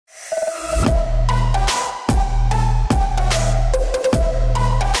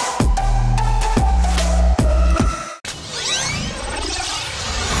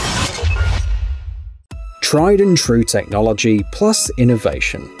Tried and true technology plus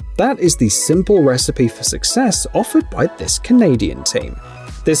innovation. That is the simple recipe for success offered by this Canadian team.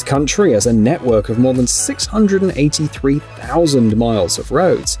 This country has a network of more than 683,000 miles of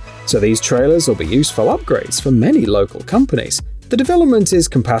roads, so these trailers will be useful upgrades for many local companies. The development is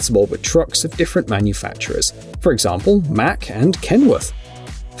compatible with trucks of different manufacturers, for example Mack and Kenworth.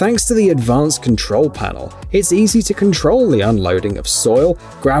 Thanks to the advanced control panel, it's easy to control the unloading of soil,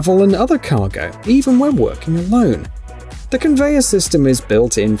 gravel and other cargo, even when working alone. The conveyor system is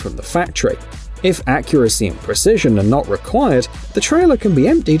built in from the factory. If accuracy and precision are not required, the trailer can be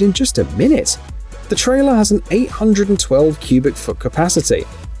emptied in just a minute. The trailer has an 812 cubic foot capacity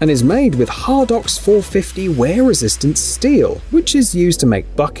and is made with Hardox 450 wear-resistant steel, which is used to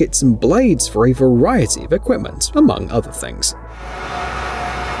make buckets and blades for a variety of equipment, among other things.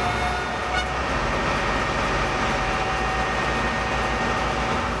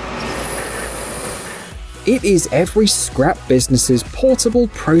 It is every scrap business's portable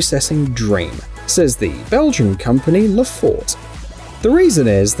processing dream, says the Belgian company Lefort. The reason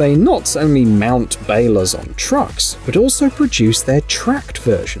is they not only mount balers on trucks, but also produce their tracked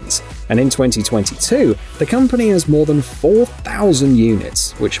versions, and in 2022, the company has more than 4,000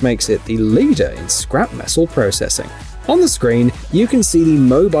 units, which makes it the leader in scrap metal processing. On the screen, you can see the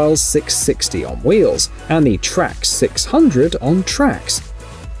Mobile 660 on wheels and the Trax 600 on tracks.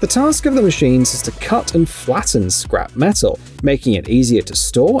 The task of the machines is to cut and flatten scrap metal, making it easier to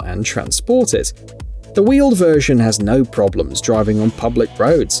store and transport it. The wheeled version has no problems driving on public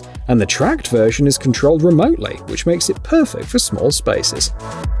roads, and the tracked version is controlled remotely, which makes it perfect for small spaces.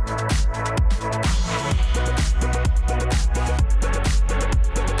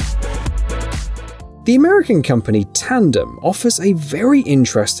 The American company Tandem offers a very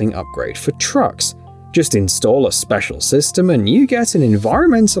interesting upgrade for trucks. Just install a special system and you get an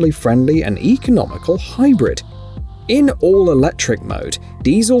environmentally friendly and economical hybrid. In all-electric mode,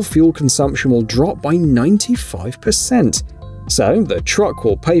 diesel fuel consumption will drop by 95%, so the truck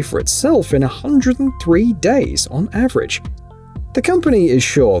will pay for itself in 103 days on average. The company is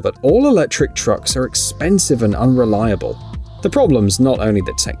sure that all-electric trucks are expensive and unreliable. The problem's not only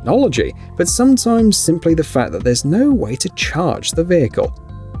the technology, but sometimes simply the fact that there's no way to charge the vehicle.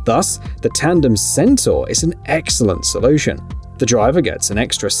 Thus, the Tandem Centaur is an excellent solution. The driver gets an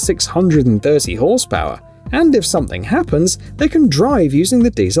extra 630 horsepower, and if something happens, they can drive using the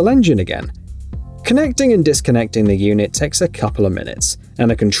diesel engine again. Connecting and disconnecting the unit takes a couple of minutes,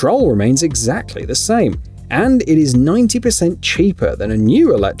 and the control remains exactly the same, and it is 90% cheaper than a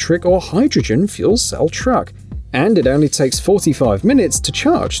new electric or hydrogen fuel cell truck, and it only takes 45 minutes to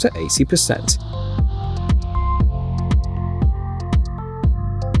charge to 80%.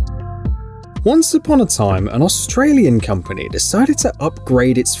 Once upon a time, an Australian company decided to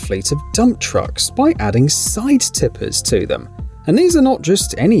upgrade its fleet of dump trucks by adding side tippers to them. And these are not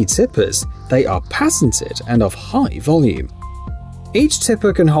just any tippers, they are patented and of high volume. Each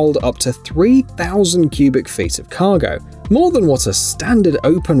tipper can hold up to 3,000 cubic feet of cargo, more than what a standard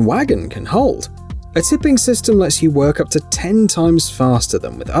open wagon can hold. A tipping system lets you work up to 10 times faster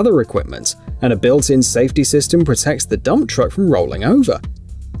than with other equipment, and a built-in safety system protects the dump truck from rolling over.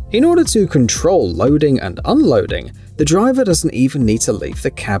 In order to control loading and unloading, the driver doesn't even need to leave the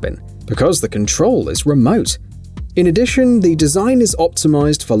cabin, because the control is remote. In addition, the design is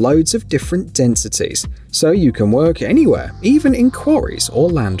optimized for loads of different densities, so you can work anywhere, even in quarries or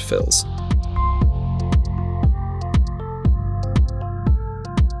landfills.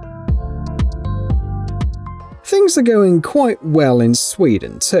 Things are going quite well in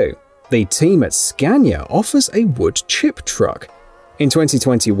Sweden too. The team at Scania offers a wood chip truck. In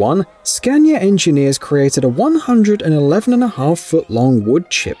 2021, Scania engineers created a 111.5-foot-long wood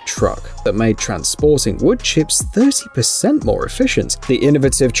chip truck that made transporting wood chips 30% more efficient. The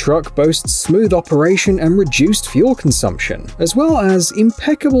innovative truck boasts smooth operation and reduced fuel consumption, as well as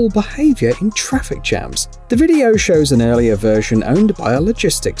impeccable behavior in traffic jams. The video shows an earlier version owned by a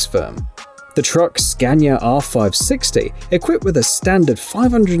logistics firm. The truck's Scania R560, equipped with a standard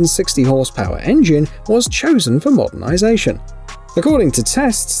 560 horsepower engine, was chosen for modernization. According to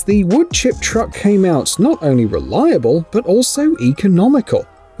tests, the wood chip truck came out not only reliable, but also economical.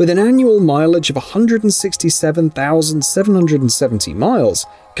 With an annual mileage of 167,770 miles,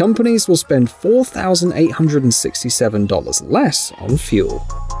 companies will spend $4,867 less on fuel.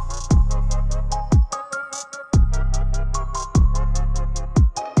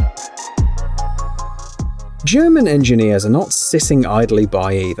 German engineers are not sitting idly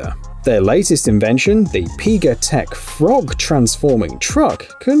by either. Their latest invention, the PeGaTec FROG transforming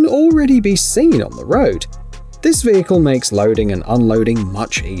truck, can already be seen on the road. This vehicle makes loading and unloading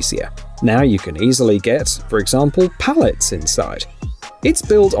much easier. Now you can easily get, for example, pallets inside. It's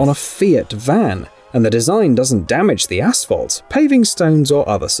built on a Fiat van, and the design doesn't damage the asphalt, paving stones or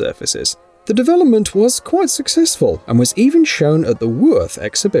other surfaces. The development was quite successful and was even shown at the Worth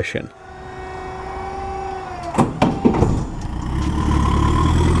exhibition.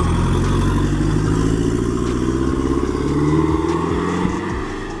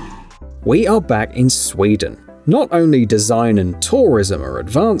 We are back in Sweden. Not only design and tourism are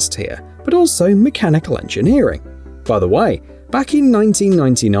advanced here, but also mechanical engineering. By the way, back in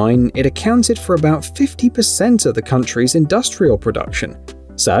 1999, it accounted for about 50% of the country's industrial production.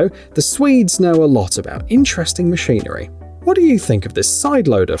 So, the Swedes know a lot about interesting machinery. What do you think of this side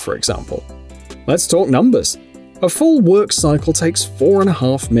loader, for example? Let's talk numbers. A full work cycle takes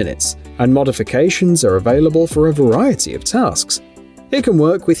 4.5 minutes, and modifications are available for a variety of tasks. It can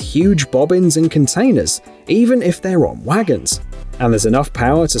work with huge bobbins and containers, even if they're on wagons. And there's enough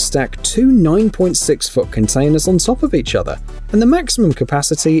power to stack two 9.6-foot containers on top of each other, and the maximum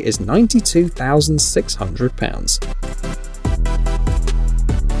capacity is 92,600 pounds.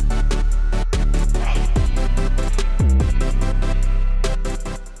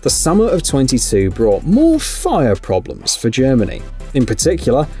 The summer of 22 brought more fire problems for Germany. In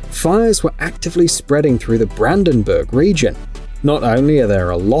particular, fires were actively spreading through the Brandenburg region. Not only are there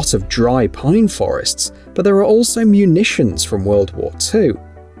a lot of dry pine forests, but there are also munitions from World War II.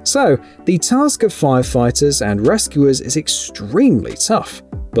 So, the task of firefighters and rescuers is extremely tough.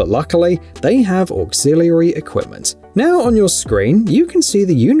 But luckily, they have auxiliary equipment. Now on your screen, you can see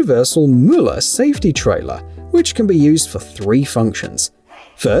the universal Müller safety trailer, which can be used for 3 functions.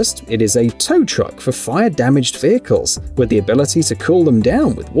 First, it is a tow truck for fire-damaged vehicles, with the ability to cool them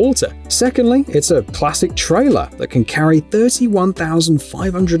down with water. Secondly, it's a classic trailer that can carry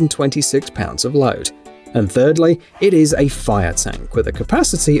 31,526 pounds of load. And thirdly, it is a fire tank with a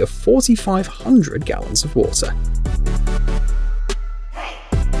capacity of 4,500 gallons of water.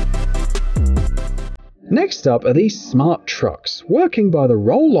 Next up are these smart trucks, working by the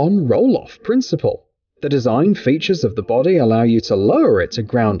roll-on, roll-off principle. The design features of the body allow you to lower it to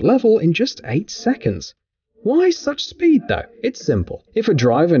ground level in just 8 seconds. Why such speed though? It's simple. If a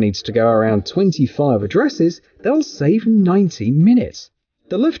driver needs to go around 25 addresses, they'll save 90 minutes.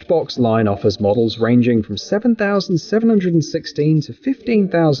 The LiftBox line offers models ranging from 7,716 to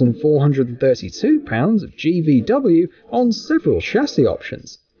 15,432 pounds of GVW on several chassis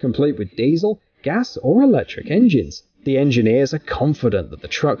options, complete with diesel, gas or electric engines. The engineers are confident that the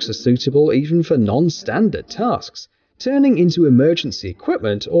trucks are suitable even for non-standard tasks, turning into emergency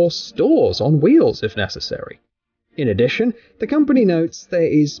equipment or stores on wheels if necessary. In addition, the company notes there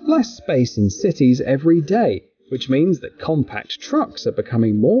is less space in cities every day, which means that compact trucks are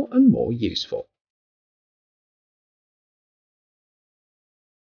becoming more and more useful.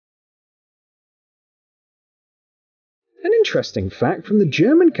 An interesting fact from the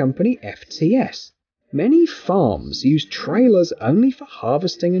German company FTS. Many farms use trailers only for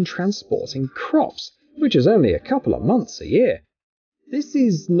harvesting and transporting crops, which is only a couple of months a year. This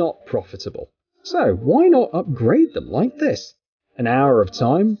is not profitable, so why not upgrade them like this? An hour of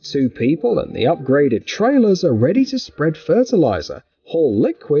time, 2 people and the upgraded trailers are ready to spread fertilizer, haul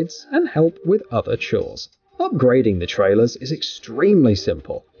liquids and help with other chores. Upgrading the trailers is extremely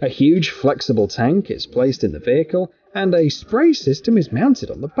simple. A huge flexible tank is placed in the vehicle, and a spray system is mounted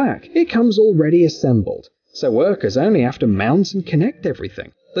on the back. It comes already assembled, so workers only have to mount and connect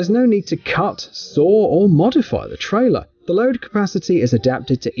everything. There's no need to cut, saw or modify the trailer. The load capacity is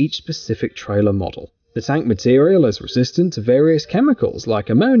adapted to each specific trailer model. The tank material is resistant to various chemicals like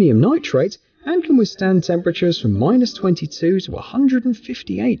ammonium nitrate and can withstand temperatures from -22 to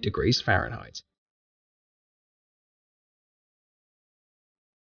 158 degrees Fahrenheit.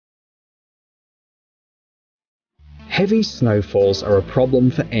 Heavy snowfalls are a problem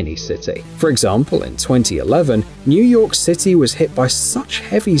for any city. For example, in 2011, New York City was hit by such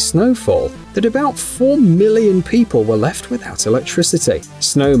heavy snowfall that about 4 million people were left without electricity.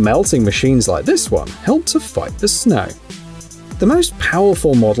 Snow melting machines like this one help to fight the snow. The most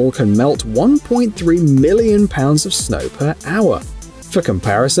powerful model can melt 1.3 million pounds of snow per hour. For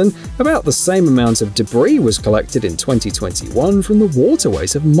comparison, about the same amount of debris was collected in 2021 from the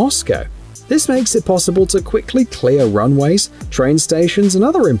waterways of Moscow. This makes it possible to quickly clear runways, train stations and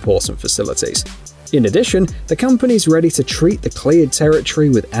other important facilities. In addition, the company is ready to treat the cleared territory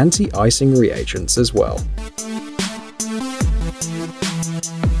with anti-icing reagents as well.